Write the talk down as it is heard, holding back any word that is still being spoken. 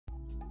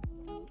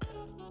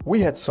We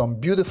had some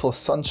beautiful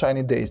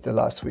sunshiny days the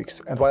last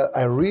weeks, and while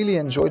I really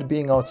enjoyed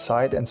being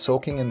outside and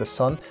soaking in the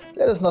sun,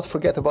 let us not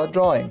forget about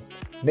drawing.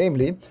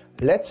 Namely,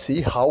 let's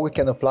see how we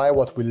can apply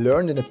what we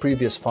learned in the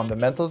previous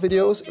fundamental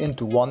videos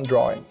into one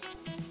drawing.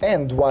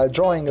 And while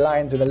drawing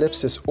lines and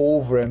ellipses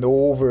over and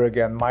over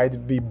again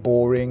might be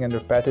boring and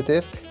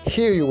repetitive,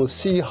 here you will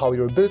see how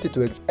your ability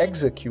to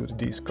execute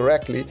these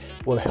correctly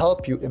will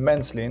help you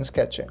immensely in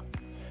sketching.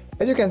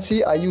 As you can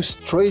see, I use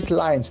straight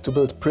lines to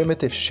build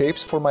primitive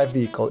shapes for my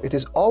vehicle. It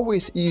is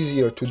always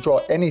easier to draw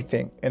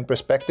anything in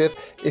perspective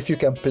if you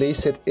can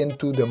place it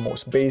into the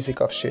most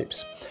basic of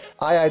shapes.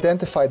 I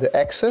identify the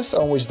axis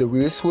on which the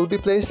wheels will be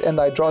placed, and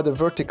I draw the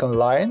vertical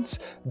lines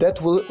that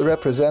will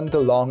represent the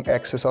long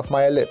axis of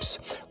my ellipse.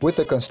 With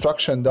the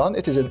construction done,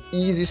 it is an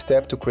easy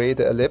step to create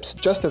the ellipse,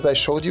 just as I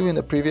showed you in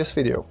the previous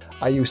video.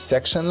 I use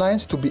section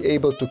lines to be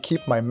able to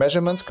keep my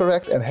measurements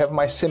correct and have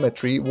my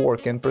symmetry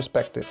work in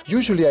perspective.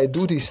 Usually I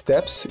do these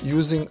steps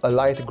using a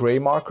light gray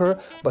marker,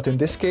 but in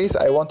this case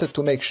I wanted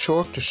to make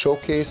sure to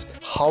showcase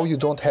how you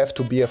don't have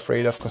to be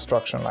afraid of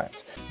construction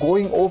lines.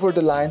 Going over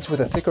the lines with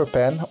a thicker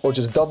pen or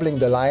just doubling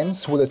the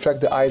lines will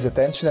attract the eye's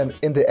attention, and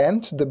in the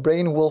end the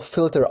brain will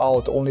filter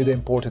out only the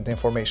important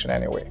information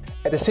anyway.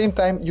 At the same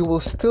time, you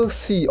will still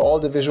see all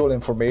the visual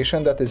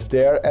information that is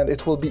there, and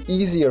it will be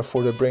easier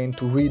for the brain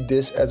to read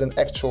this as an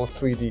actual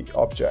 3D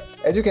object.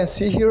 As you can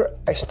see here,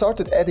 I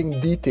started adding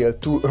detail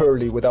too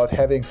early without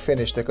having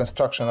finished the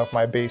construction of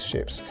my base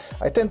shapes.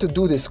 I tend to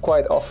do this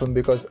quite often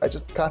because I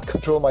just can't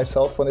control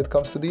myself when it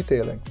comes to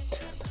detailing.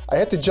 I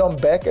had to jump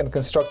back and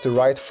construct the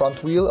right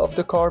front wheel of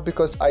the car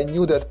because I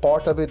knew that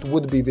part of it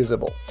would be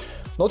visible.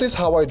 Notice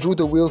how I drew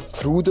the wheel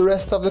through the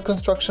rest of the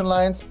construction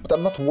lines, but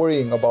I'm not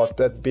worrying about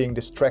that being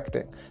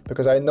distracting,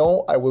 because I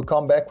know I will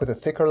come back with the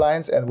thicker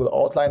lines and will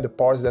outline the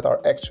parts that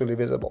are actually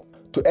visible.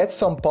 To add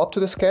some pop to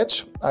the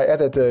sketch, I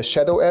added the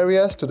shadow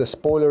areas to the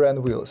spoiler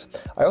and wheels.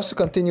 I also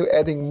continue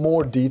adding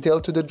more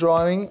detail to the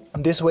drawing,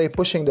 this way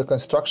pushing the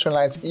construction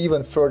lines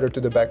even further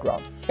to the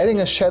background. Adding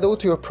a shadow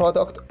to your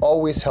product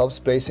always helps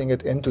placing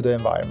it into the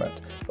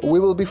environment. We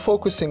will be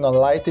focusing on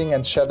lighting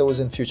and shadows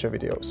in future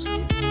videos.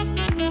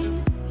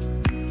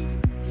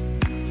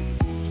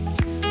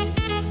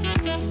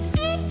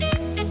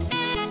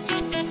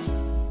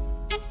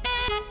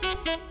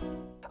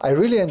 I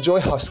really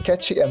enjoy how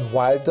sketchy and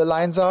wild the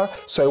lines are,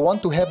 so I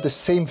want to have the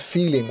same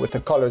feeling with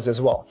the colors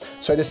as well.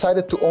 So I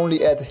decided to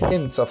only add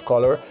hints of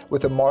color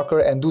with a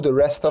marker and do the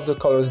rest of the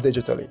colors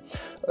digitally.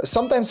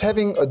 Sometimes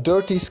having a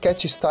dirty,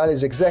 sketchy style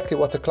is exactly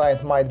what the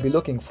client might be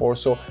looking for,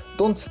 so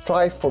don't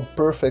strive for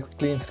perfect,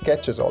 clean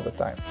sketches all the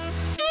time.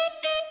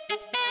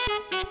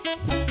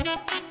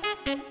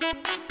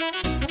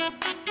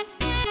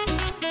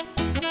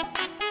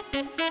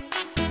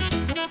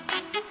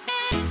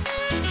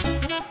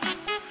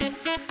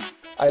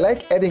 I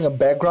like adding a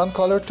background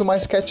color to my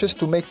sketches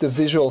to make the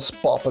visuals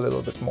pop a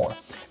little bit more.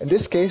 In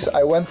this case,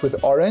 I went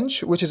with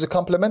orange, which is a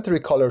complementary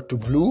color to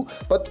blue,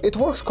 but it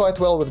works quite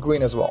well with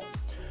green as well.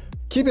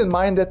 Keep in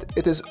mind that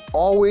it is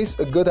always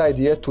a good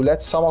idea to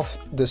let some of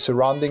the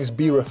surroundings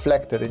be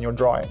reflected in your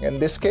drawing. In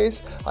this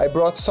case, I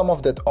brought some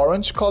of that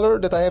orange color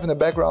that I have in the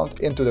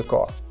background into the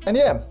car. And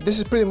yeah, this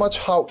is pretty much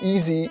how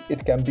easy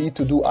it can be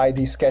to do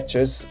ID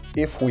sketches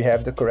if we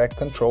have the correct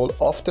control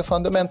of the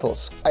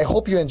fundamentals. I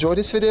hope you enjoyed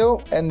this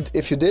video, and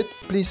if you did,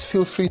 please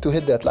feel free to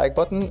hit that like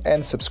button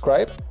and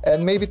subscribe,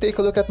 and maybe take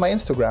a look at my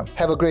Instagram.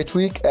 Have a great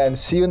week and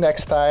see you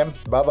next time.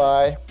 Bye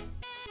bye.